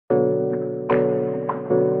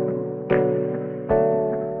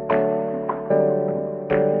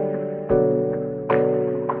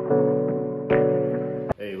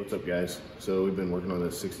guys, so we've been working on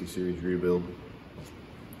this 60 series rebuild.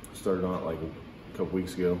 Started on it like a couple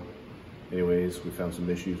weeks ago. Anyways, we found some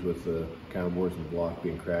issues with the counterboards and the block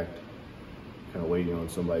being cracked. Kind of waiting on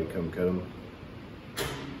somebody to come cut them.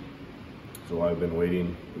 So while I've been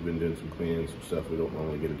waiting, we've been doing some cleaning, some stuff we don't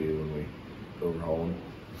normally get to do when we overhaul them.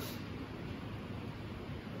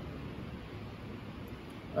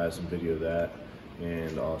 I have some video of that,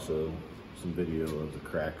 and also some video of the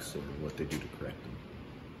cracks and what they do to correct them.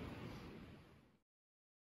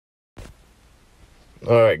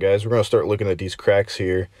 Alright guys, we're going to start looking at these cracks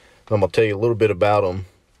here. I'm going to tell you a little bit about them.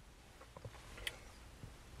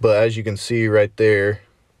 But as you can see right there,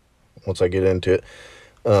 once I get into it,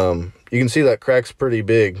 you can see that crack's pretty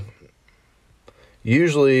big.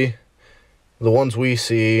 Usually the ones we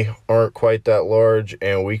see aren't quite that large,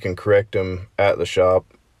 and we can correct them at the shop.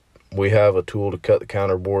 We have a tool to cut the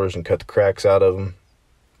counterbores and cut the cracks out of them.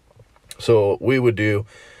 So what we would do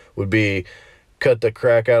would be cut the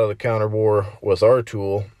crack out of the counterbore with our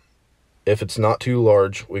tool. If it's not too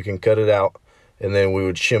large, we can cut it out, and then we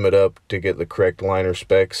would shim it up to get the correct liner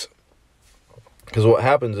specs. Because what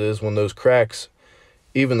happens is when those cracks,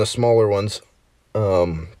 even the smaller ones,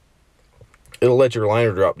 it'll let your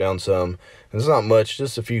liner drop down some. And it's not much,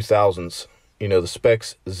 just a few thousandths. You know, the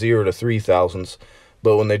specs 0 to 3 thousandths.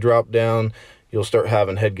 But when they drop down, you'll start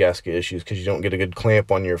having head gasket issues because you don't get a good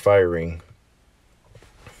clamp on your fire ring.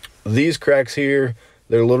 These cracks here,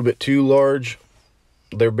 they're a little bit too large.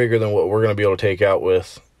 They're bigger than what we're going to be able to take out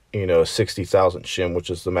with, you know, a 60 thousandth shim,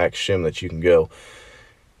 which is the max shim that you can go.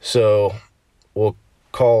 So we'll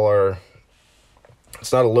call our,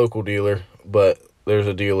 it's not a local dealer, but there's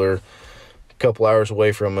a dealer a couple hours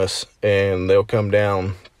away from us, and they'll come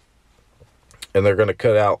down and they're going to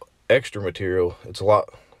cut out extra material. It's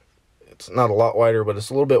not a lot wider, but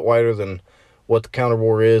it's a little bit wider than what the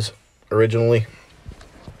counterbore is originally,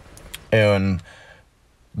 and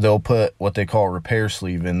they'll put what they call a repair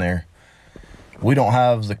sleeve in there. We don't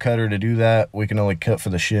have the cutter to do that. We can only cut for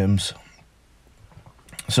the shims.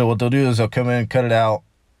 So what they'll do is they'll come in, cut it out,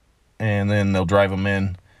 and then they'll drive them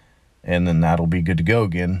in, and then that'll be good to go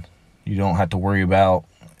again. You don't have to worry about,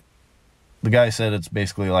 the guy said it's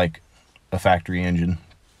basically like a factory engine.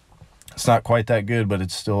 It's not quite that good, but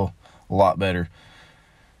it's still a lot better.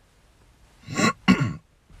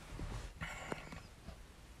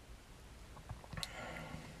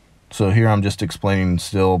 So here I'm just explaining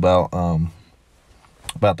still about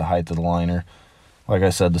the height of the liner. Like I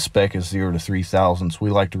said, the spec is 0 to 3 thousandths. We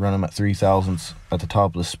like to run them at 3 thousandths at the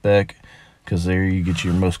top of the spec, because there you get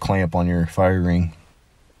your most clamp on your fire ring.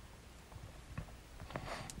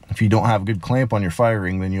 If you don't have a good clamp on your fire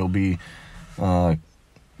ring, then you'll be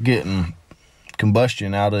getting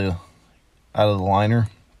combustion out of the liner.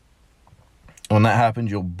 When that happens,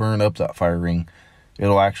 you'll burn up that fire ring.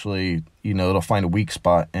 It'll actually, you know, it'll find a weak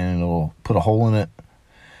spot and it'll put a hole in it,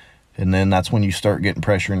 and then that's when you start getting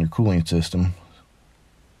pressure in your cooling system.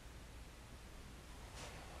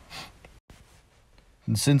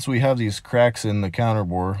 And since we have these cracks in the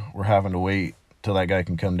counterbore, we're having to wait till that guy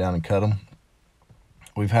can come down and cut them.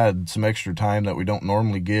 We've had some extra time that we don't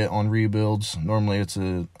normally get on rebuilds. Normally it's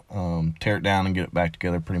a tear it down and get it back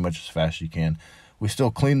together pretty much as fast as you can. We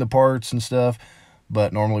still clean the parts and stuff,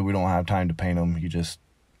 but normally we don't have time to paint them. You just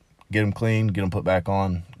get them clean, get them put back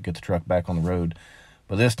on, get the truck back on the road.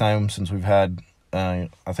 But this time, since we've had, I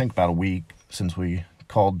think about a week since we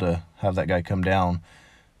called to have that guy come down,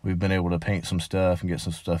 we've been able to paint some stuff and get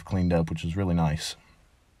some stuff cleaned up, which is really nice.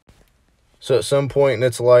 So at some point in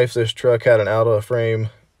its life, this truck had an out-of frame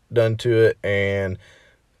done to it, and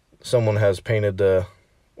someone has painted the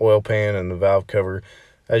oil pan and the valve cover.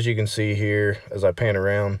 As you can see here, as I pan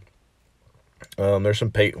around, there's some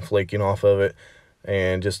paint flaking off of it,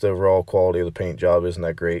 and just the overall quality of the paint job isn't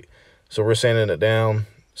that great. So we're sanding it down,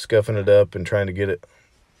 scuffing it up, and trying to get it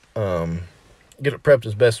prepped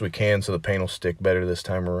as best we can so the paint will stick better this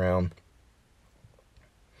time around.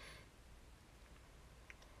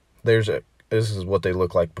 This is what they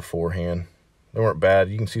look like beforehand. They weren't bad.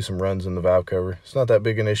 You can see some runs in the valve cover. It's not that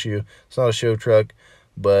big an issue. It's not a show truck,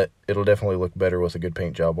 but it'll definitely look better with a good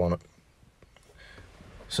paint job on it.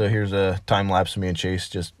 So here's a time lapse of me and Chase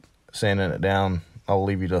just sanding it down. I'll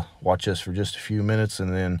leave you to watch this for just a few minutes,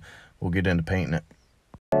 and then we'll get into painting it.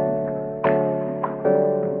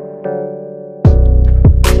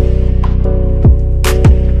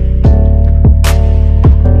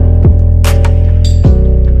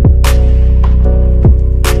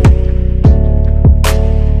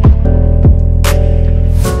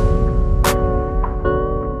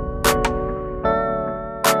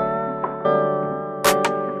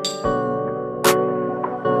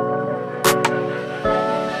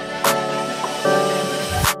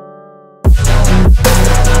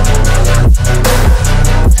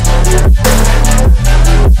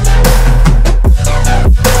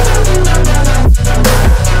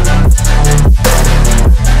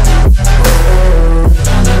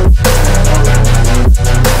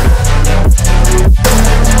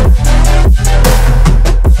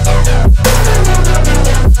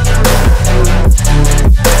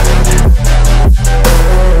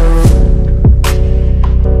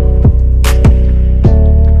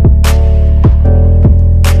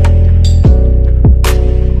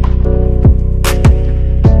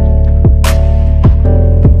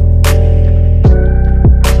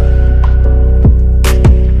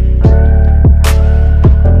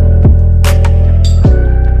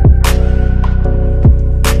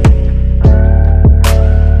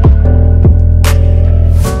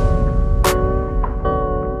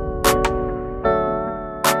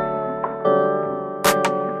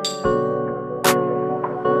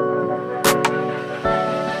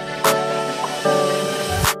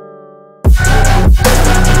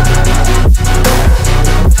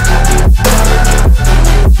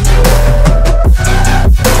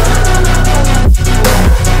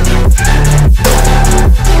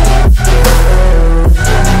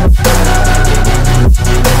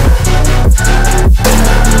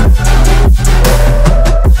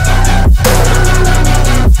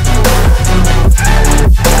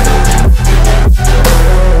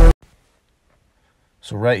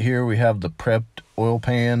 right here we have the prepped oil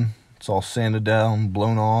pan. It's all sanded down,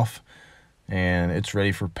 blown off, and it's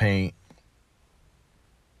ready for paint.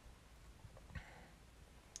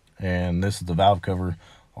 And this is the valve cover,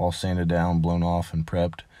 all sanded down, blown off, and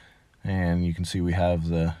prepped. And you can see we have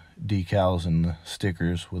the decals and the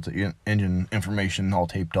stickers with the engine information all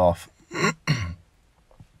taped off.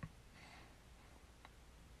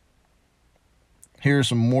 Here are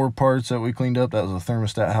some more parts that we cleaned up. That was a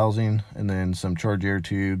thermostat housing, and then some charge air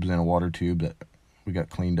tubes and a water tube that we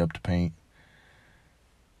got cleaned up to paint.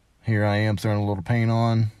 Here I am throwing a little paint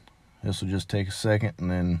on. This will just take a second,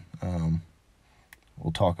 and then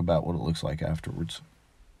we'll talk about what it looks like afterwards.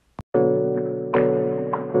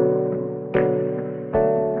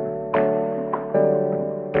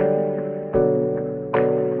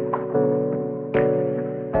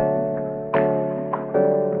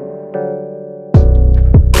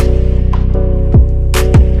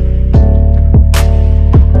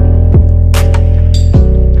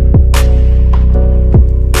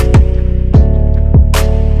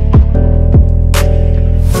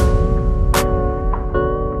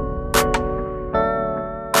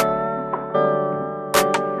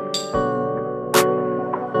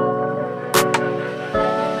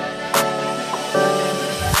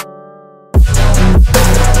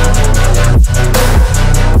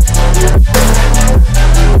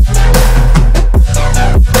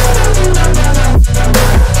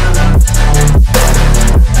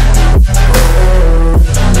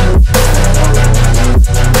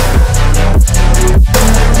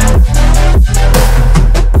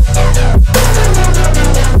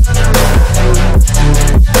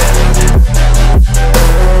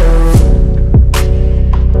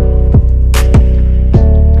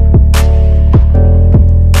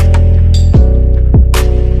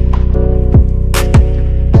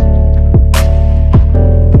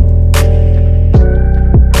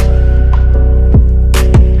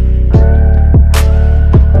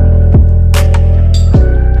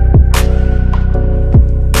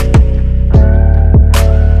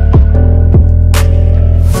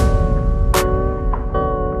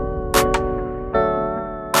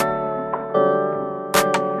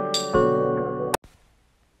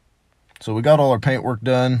 So we got all our paint work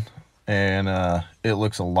done, and it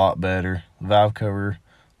looks a lot better. The valve cover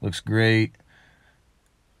looks great.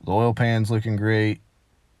 The oil pan's looking great.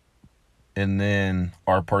 And then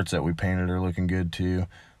our parts that we painted are looking good too.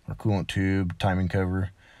 Our coolant tube, timing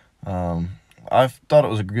cover. I thought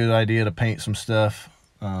it was a good idea to paint some stuff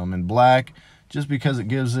in black, just because it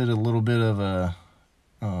gives it a little bit of a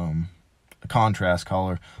contrast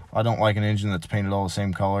color. I don't like an engine that's painted all the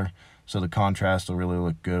same color, so the contrast will really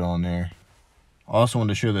look good on there. I also wanted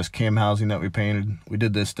to show this cam housing that we painted. We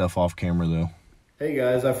did this stuff off camera though. Hey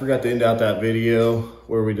guys, I forgot to end out that video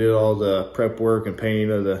where we did all the prep work and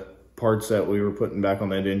painting of the parts that we were putting back on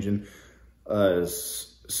that engine.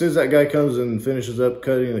 As soon as that guy comes and finishes up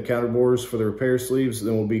cutting the counter bores for the repair sleeves,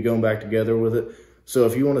 then we'll be going back together with it. So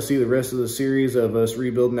if you want to see the rest of the series of us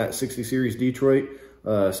rebuilding that 60 series Detroit,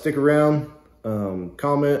 stick around,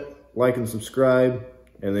 comment, like, and subscribe,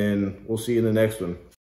 and then we'll see you in the next one.